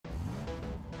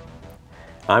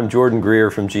I'm Jordan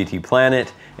Greer from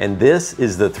GTPlanet, and this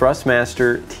is the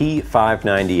Thrustmaster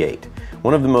T598,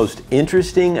 one of the most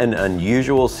interesting and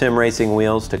unusual sim racing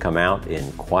wheels to come out in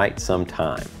quite some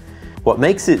time. What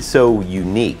makes it so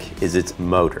unique is its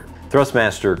motor.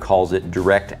 Thrustmaster calls it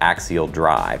direct axial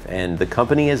drive, and the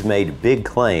company has made big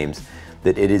claims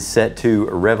that it is set to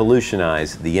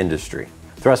revolutionize the industry.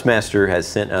 Thrustmaster has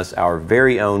sent us our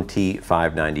very own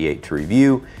T598 to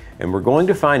review, and we're going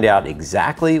to find out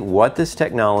exactly what this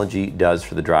technology does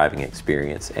for the driving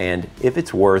experience and if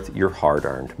it's worth your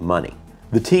hard-earned money.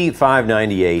 The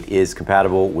T598 is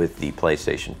compatible with the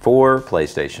PlayStation 4,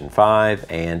 PlayStation 5,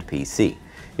 and PC.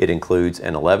 It includes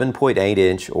an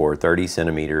 11.8-inch or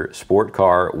 30-centimeter sport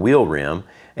car wheel rim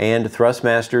and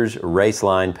Thrustmaster's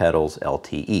Raceline pedals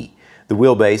LTE. The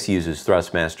wheelbase uses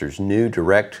Thrustmaster's new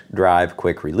direct drive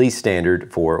quick release standard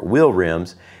for wheel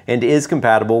rims and is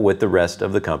compatible with the rest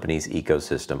of the company's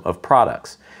ecosystem of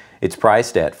products. It's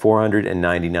priced at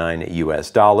 $499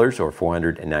 US or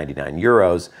 499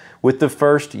 euros, with the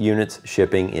first units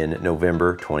shipping in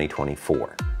November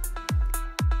 2024.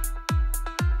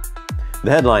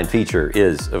 The headline feature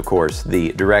is, of course,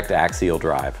 the direct axial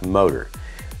drive motor.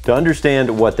 To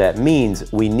understand what that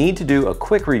means, we need to do a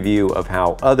quick review of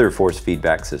how other force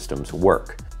feedback systems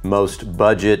work. Most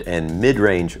budget and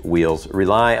mid-range wheels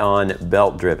rely on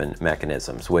belt-driven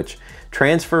mechanisms, which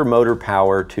transfer motor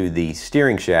power to the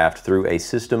steering shaft through a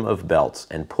system of belts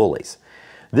and pulleys.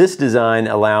 This design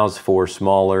allows for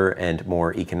smaller and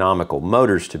more economical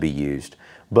motors to be used,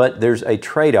 but there's a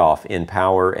trade-off in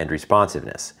power and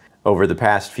responsiveness. Over the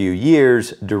past few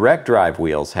years, direct drive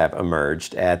wheels have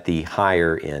emerged at the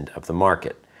higher end of the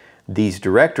market. These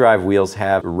direct drive wheels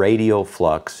have radial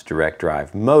flux direct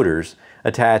drive motors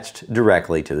attached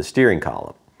directly to the steering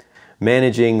column.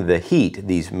 Managing the heat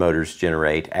these motors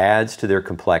generate adds to their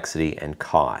complexity and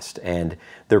cost, and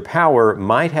their power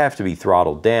might have to be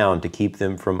throttled down to keep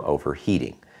them from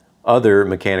overheating. Other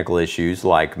mechanical issues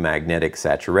like magnetic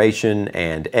saturation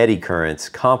and eddy currents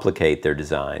complicate their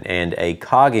design, and a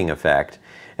cogging effect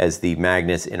as the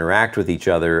magnets interact with each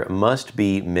other must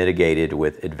be mitigated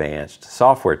with advanced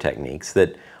software techniques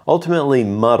that ultimately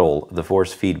muddle the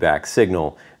force feedback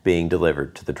signal being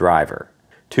delivered to the driver.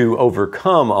 To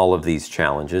overcome all of these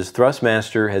challenges,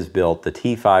 Thrustmaster has built the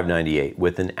T598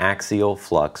 with an Axial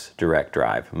FLUX direct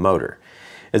drive motor.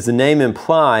 As the name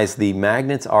implies, the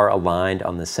magnets are aligned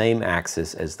on the same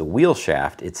axis as the wheel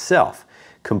shaft itself,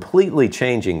 completely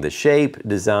changing the shape,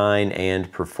 design,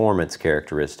 and performance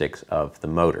characteristics of the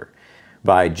motor.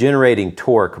 By generating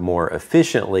torque more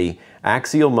efficiently,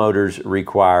 axial motors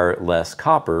require less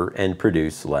copper and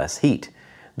produce less heat.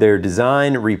 Their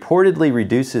design reportedly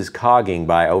reduces cogging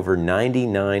by over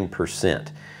 99%,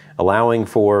 allowing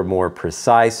for more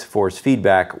precise force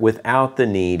feedback without the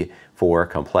need for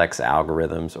complex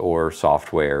algorithms or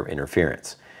software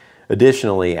interference.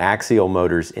 Additionally, axial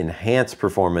motors enhance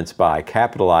performance by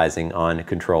capitalizing on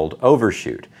controlled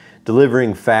overshoot,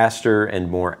 delivering faster and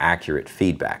more accurate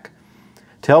feedback.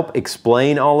 To help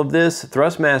explain all of this,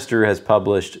 Thrustmaster has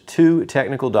published 2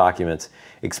 technical documents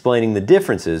explaining the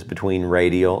differences between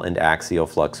radial and axial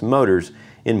flux motors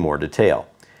in more detail.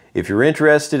 If you're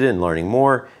interested in learning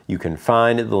more, you can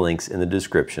find the links in the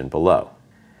description below.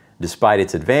 Despite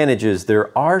its advantages,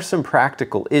 there are some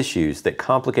practical issues that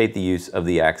complicate the use of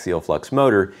the axial flux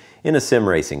motor in a sim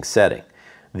racing setting.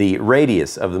 The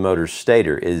radius of the motor's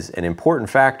stator is an important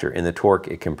factor in the torque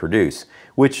it can produce,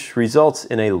 which results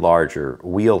in a larger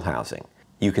wheel housing.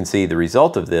 You can see the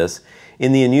result of this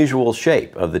in the unusual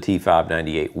shape of the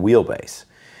T598 wheelbase.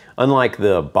 Unlike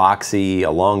the boxy,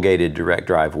 elongated direct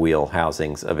drive wheel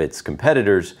housings of its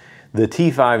competitors, the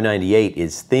T598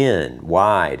 is thin,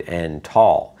 wide, and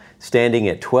tall, standing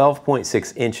at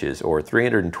 12.6 inches or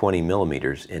 320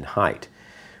 millimeters in height.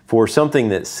 For something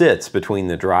that sits between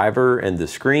the driver and the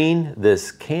screen,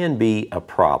 this can be a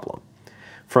problem.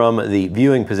 From the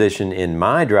viewing position in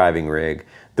my driving rig,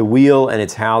 the wheel and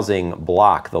its housing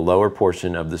block the lower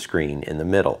portion of the screen in the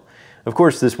middle. Of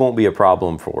course, this won't be a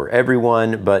problem for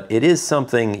everyone, but it is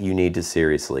something you need to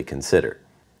seriously consider.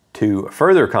 To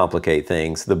further complicate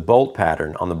things, the bolt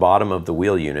pattern on the bottom of the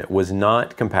wheel unit was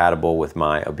not compatible with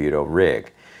my Abuto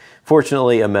rig.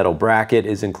 Fortunately, a metal bracket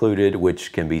is included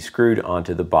which can be screwed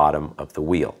onto the bottom of the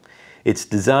wheel. It's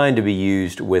designed to be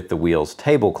used with the wheel's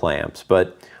table clamps,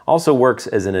 but also works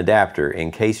as an adapter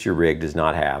in case your rig does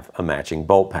not have a matching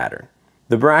bolt pattern.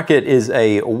 The bracket is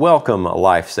a welcome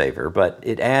lifesaver, but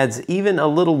it adds even a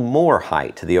little more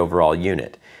height to the overall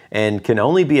unit and can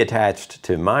only be attached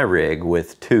to my rig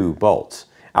with 2 bolts.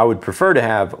 I would prefer to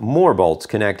have more bolts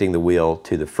connecting the wheel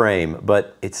to the frame,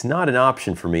 but it's not an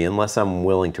option for me unless I'm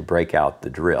willing to break out the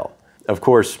drill. Of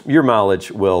course, your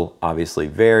mileage will obviously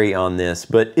vary on this,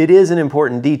 but it is an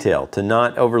important detail to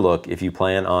not overlook if you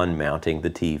plan on mounting the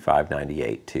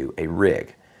T598 to a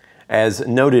rig. As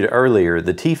noted earlier,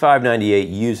 the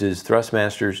T598 uses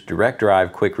Thrustmaster's direct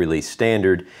drive quick release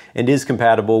standard and is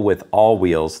compatible with all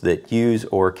wheels that use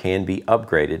or can be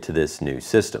upgraded to this new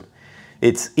system.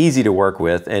 It's easy to work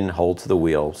with and holds the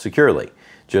wheel securely.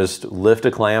 Just lift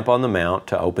a clamp on the mount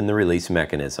to open the release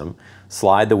mechanism,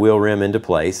 slide the wheel rim into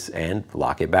place, and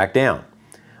lock it back down.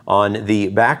 On the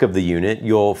back of the unit,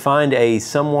 you'll find a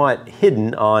somewhat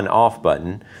hidden on-off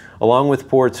button, along with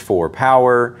ports for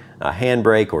power, a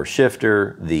handbrake or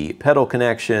shifter, the pedal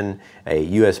connection, a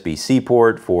USB-C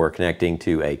port for connecting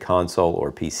to a console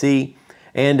or PC,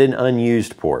 and an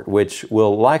unused port, which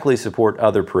will likely support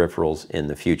other peripherals in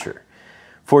the future.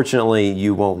 Fortunately,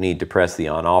 you won't need to press the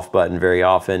on-off button very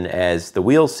often, as the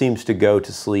wheel seems to go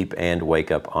to sleep and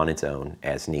wake up on its own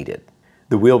as needed.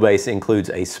 The wheelbase includes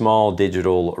a small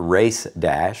digital race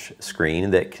dash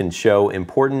screen that can show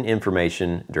important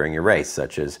information during your race,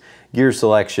 such as gear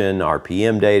selection,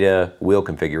 RPM data, wheel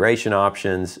configuration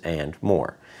options, and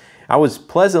more. I was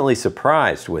pleasantly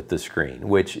surprised with the screen,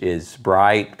 which is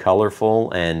bright,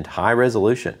 colorful, and high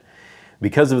resolution.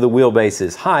 Because of the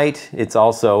wheelbase's height, it's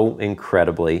also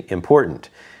incredibly important.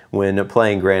 When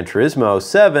playing Gran Turismo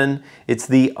 7, it's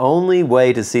the only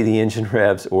way to see the engine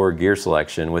revs or gear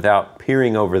selection without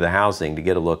peering over the housing to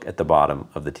get a look at the bottom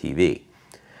of the TV.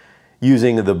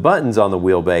 Using the buttons on the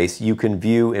wheelbase, you can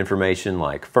view information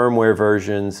like firmware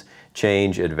versions,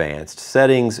 change advanced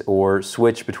settings, or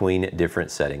switch between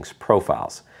different settings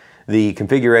profiles. The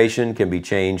configuration can be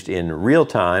changed in real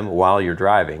time while you're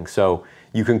driving, so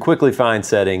you can quickly find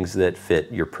settings that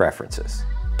fit your preferences.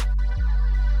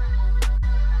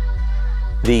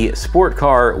 The sport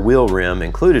car wheel rim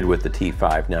included with the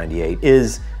T598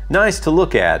 is nice to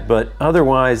look at, but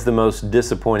otherwise the most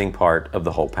disappointing part of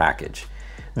the whole package.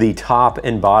 The top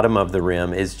and bottom of the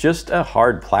rim is just a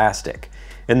hard plastic,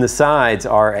 and the sides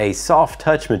are a soft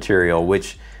touch material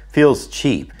which feels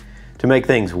cheap. To make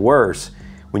things worse,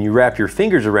 when you wrap your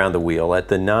fingers around the wheel at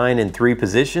the 9 and 3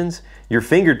 positions, your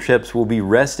fingertips will be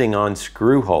resting on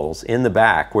screw holes in the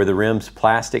back where the rim's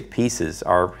plastic pieces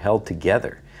are held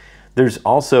together. There's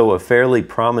also a fairly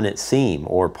prominent seam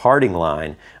or parting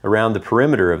line around the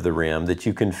perimeter of the rim that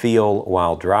you can feel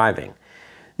while driving.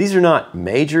 These are not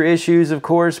major issues, of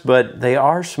course, but they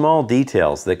are small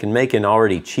details that can make an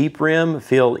already cheap rim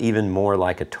feel even more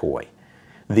like a toy.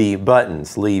 The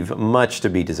buttons leave much to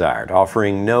be desired,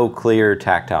 offering no clear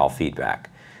tactile feedback.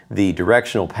 The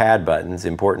directional pad buttons,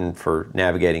 important for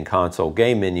navigating console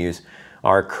game menus,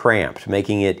 are cramped,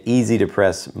 making it easy to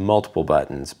press multiple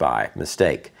buttons by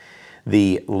mistake.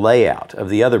 The layout of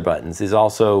the other buttons is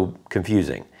also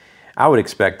confusing. I would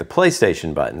expect the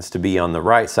PlayStation buttons to be on the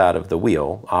right side of the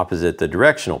wheel, opposite the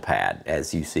directional pad,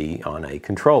 as you see on a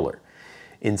controller.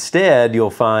 Instead,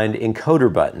 you'll find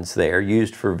encoder buttons there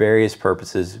used for various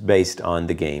purposes based on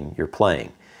the game you're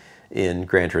playing. In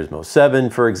Gran Turismo 7,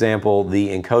 for example, the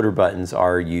encoder buttons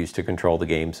are used to control the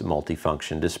game's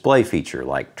multifunction display feature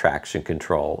like traction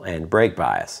control and brake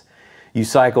bias. You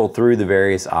cycle through the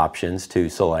various options to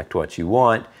select what you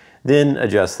want, then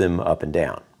adjust them up and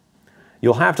down.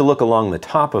 You'll have to look along the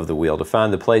top of the wheel to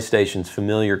find the PlayStation's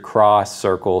familiar cross,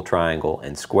 circle, triangle,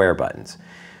 and square buttons.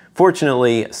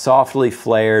 Fortunately, softly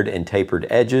flared and tapered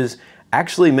edges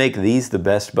actually make these the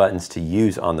best buttons to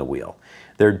use on the wheel.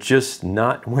 They're just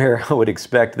not where I would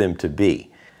expect them to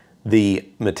be. The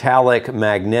metallic,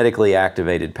 magnetically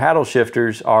activated paddle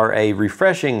shifters are a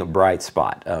refreshing bright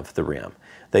spot of the rim.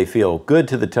 They feel good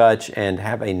to the touch and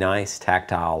have a nice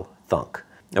tactile thunk.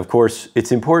 Of course,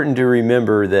 it's important to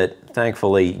remember that,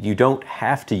 thankfully, you don't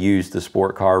have to use the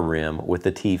sport car rim with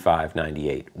the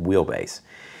T598 wheelbase.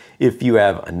 If you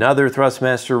have another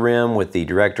Thrustmaster rim with the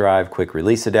direct drive quick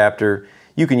release adapter,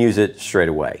 you can use it straight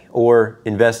away, or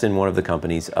invest in one of the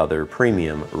company's other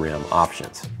premium rim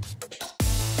options.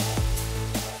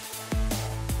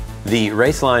 The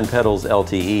Raceline Pedals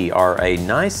LTE are a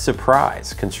nice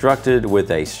surprise, constructed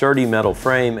with a sturdy metal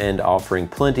frame and offering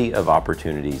plenty of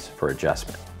opportunities for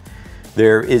adjustment.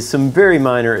 There is some very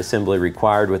minor assembly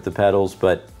required with the pedals,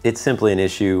 but it's simply an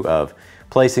issue of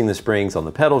placing the springs on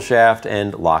the pedal shaft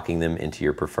and locking them into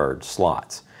your preferred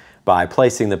slots. By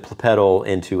placing the pedal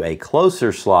into a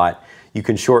closer slot, you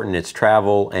can shorten its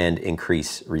travel and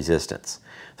increase resistance.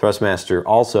 Thrustmaster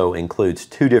also includes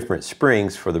 2 different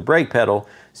springs for the brake pedal,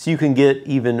 so you can get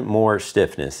even more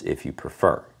stiffness if you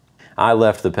prefer. I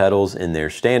left the pedals in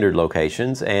their standard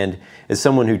locations, and as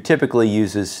someone who typically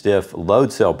uses stiff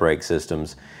load cell brake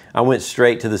systems, I went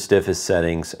straight to the stiffest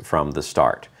settings from the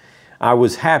start. I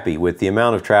was happy with the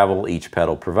amount of travel each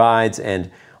pedal provides, and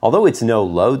although it's no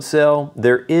load cell,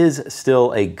 there is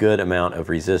still a good amount of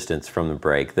resistance from the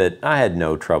brake that I had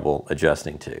no trouble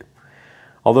adjusting to.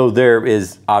 Although there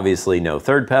is obviously no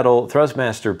third pedal,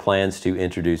 Thrustmaster plans to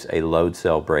introduce a load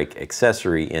cell brake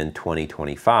accessory in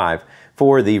 2025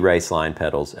 for the Raceline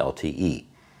pedals LTE.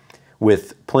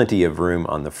 With plenty of room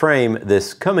on the frame,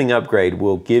 this coming upgrade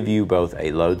will give you both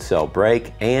a load cell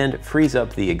brake and frees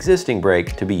up the existing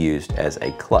brake to be used as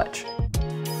a clutch.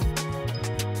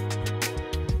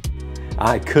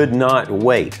 I could not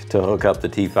wait to hook up the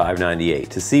T598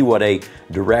 to see what a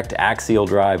direct axial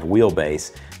drive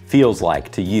wheelbase feels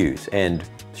like to use, and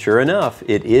sure enough,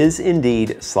 it is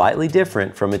indeed slightly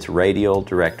different from its radial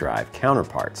direct drive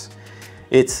counterparts.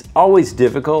 It's always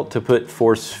difficult to put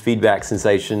force feedback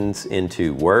sensations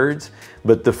into words,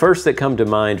 but the first that come to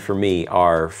mind for me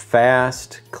are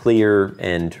fast, clear,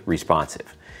 and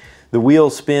responsive. The wheel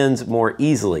spins more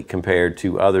easily compared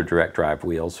to other direct drive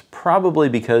wheels, probably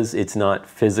because it's not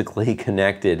physically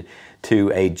connected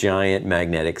to a giant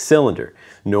magnetic cylinder,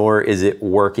 nor is it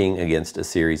working against a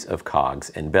series of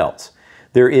cogs and belts.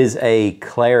 There is a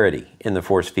clarity in the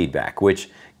force feedback, which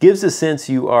gives a sense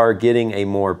you are getting a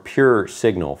more pure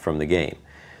signal from the game.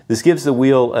 This gives the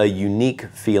wheel a unique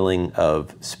feeling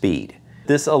of speed.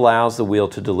 This allows the wheel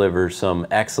to deliver some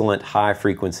excellent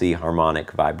high-frequency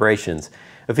harmonic vibrations,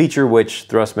 a feature which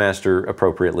Thrustmaster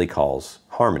appropriately calls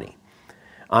harmony.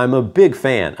 I'm a big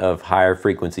fan of higher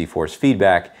frequency force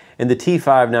feedback, and the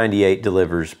T598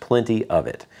 delivers plenty of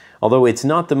it. Although it's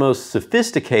not the most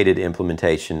sophisticated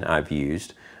implementation I've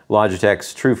used,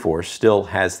 Logitech's TrueForce still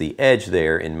has the edge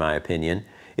there in my opinion.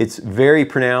 It's very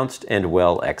pronounced and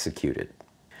well executed.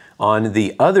 On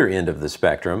the other end of the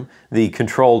spectrum, the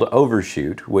controlled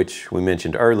overshoot, which we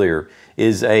mentioned earlier,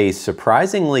 is a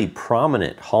surprisingly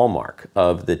prominent hallmark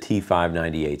of the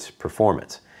T598's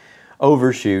performance.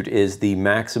 Overshoot is the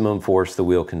maximum force the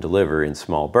wheel can deliver in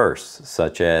small bursts,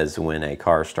 such as when a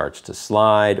car starts to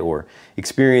slide or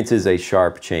experiences a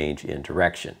sharp change in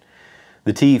direction.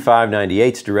 The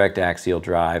T598's direct axial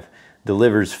drive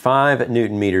delivers 5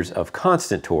 Newton meters of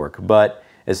constant torque, but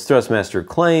as Thrustmaster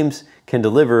claims, can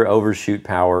deliver overshoot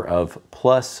power of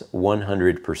plus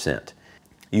 100%.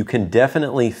 You can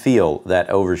definitely feel that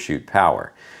overshoot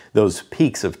power. Those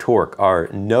peaks of torque are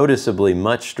noticeably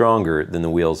much stronger than the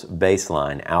wheel's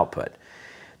baseline output.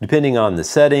 Depending on the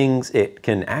settings, it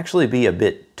can actually be a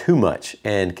bit too much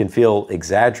and can feel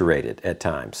exaggerated at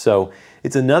times. So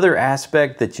it's another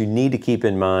aspect that you need to keep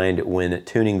in mind when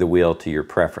tuning the wheel to your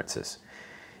preferences.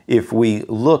 If we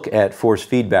look at force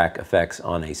feedback effects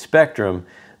on a spectrum,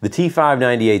 the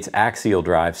T598's axial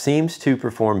drive seems to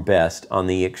perform best on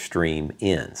the extreme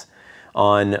ends.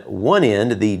 On one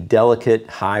end, the delicate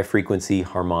high-frequency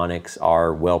harmonics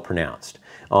are well pronounced.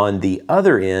 On the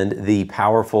other end, the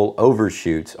powerful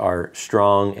overshoots are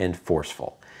strong and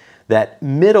forceful. That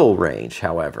middle range,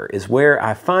 however, is where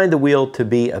I find the wheel to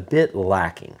be a bit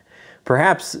lacking.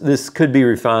 Perhaps this could be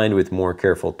refined with more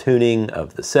careful tuning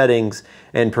of the settings,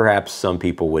 and perhaps some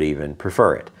people would even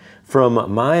prefer it.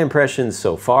 From my impressions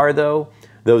so far, though,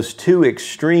 those two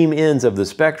extreme ends of the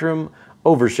spectrum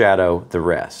overshadow the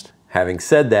rest. Having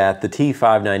said that, the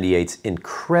T598's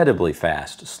incredibly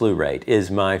fast slew rate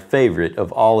is my favorite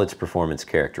of all its performance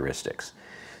characteristics.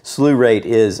 Slew rate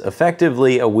is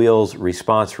effectively a wheel's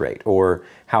response rate, or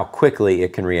how quickly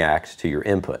it can react to your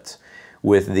inputs.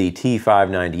 With the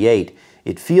T598,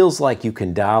 it feels like you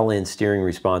can dial in steering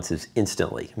responses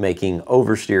instantly, making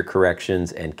oversteer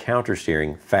corrections and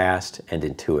countersteering fast and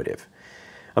intuitive.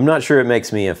 I'm not sure it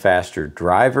makes me a faster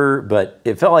driver, but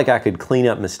it felt like I could clean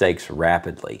up mistakes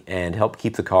rapidly and help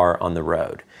keep the car on the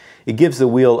road. It gives the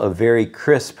wheel a very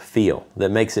crisp feel that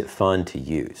makes it fun to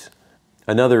use.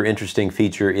 Another interesting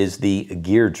feature is the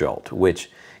gear jolt,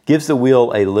 which gives the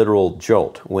wheel a literal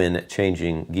jolt when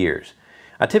changing gears.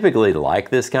 I typically like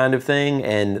this kind of thing,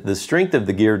 and the strength of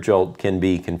the gear jolt can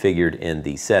be configured in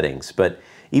the settings, but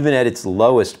even at its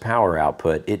lowest power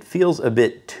output, it feels a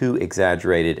bit too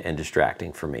exaggerated and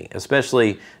distracting for me,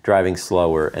 especially driving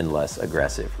slower and less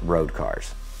aggressive road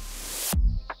cars.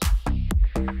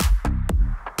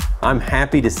 I'm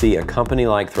happy to see a company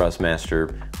like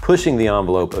Thrustmaster pushing the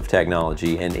envelope of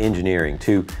technology and engineering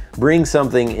to bring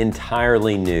something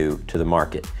entirely new to the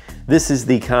market. This is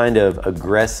the kind of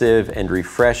aggressive and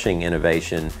refreshing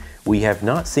innovation we have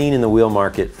not seen in the wheel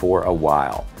market for a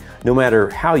while. No matter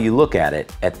how you look at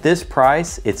it, at this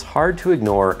price, it's hard to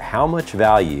ignore how much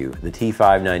value the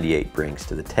T598 brings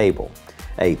to the table.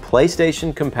 a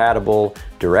PlayStation-compatible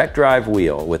direct drive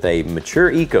wheel with a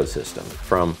mature ecosystem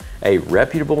from a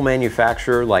reputable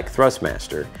manufacturer like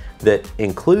Thrustmaster that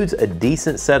includes a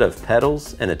decent set of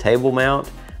pedals and a table mount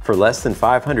for less than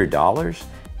 $500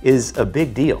 is a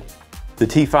big deal. The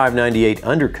T598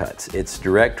 undercuts its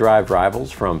direct drive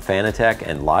rivals from Fanatec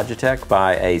and Logitech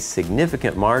by a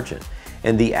significant margin,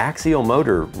 and the Axial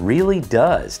motor really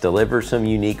does deliver some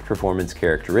unique performance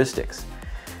characteristics.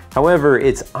 However,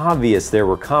 it's obvious there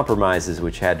were compromises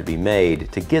which had to be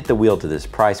made to get the wheel to this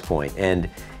price point, and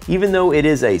even though it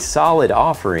is a solid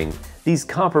offering, these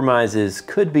compromises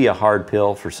could be a hard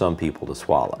pill for some people to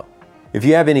swallow. If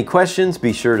you have any questions,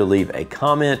 be sure to leave a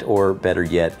comment, or better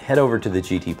yet, head over to the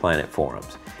GTPlanet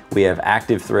forums. We have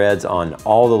active threads on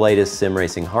all the latest sim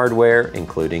racing hardware,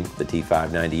 including the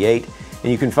T598,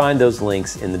 and you can find those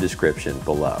links in the description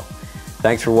below.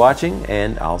 Thanks for watching,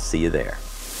 and I'll see you there.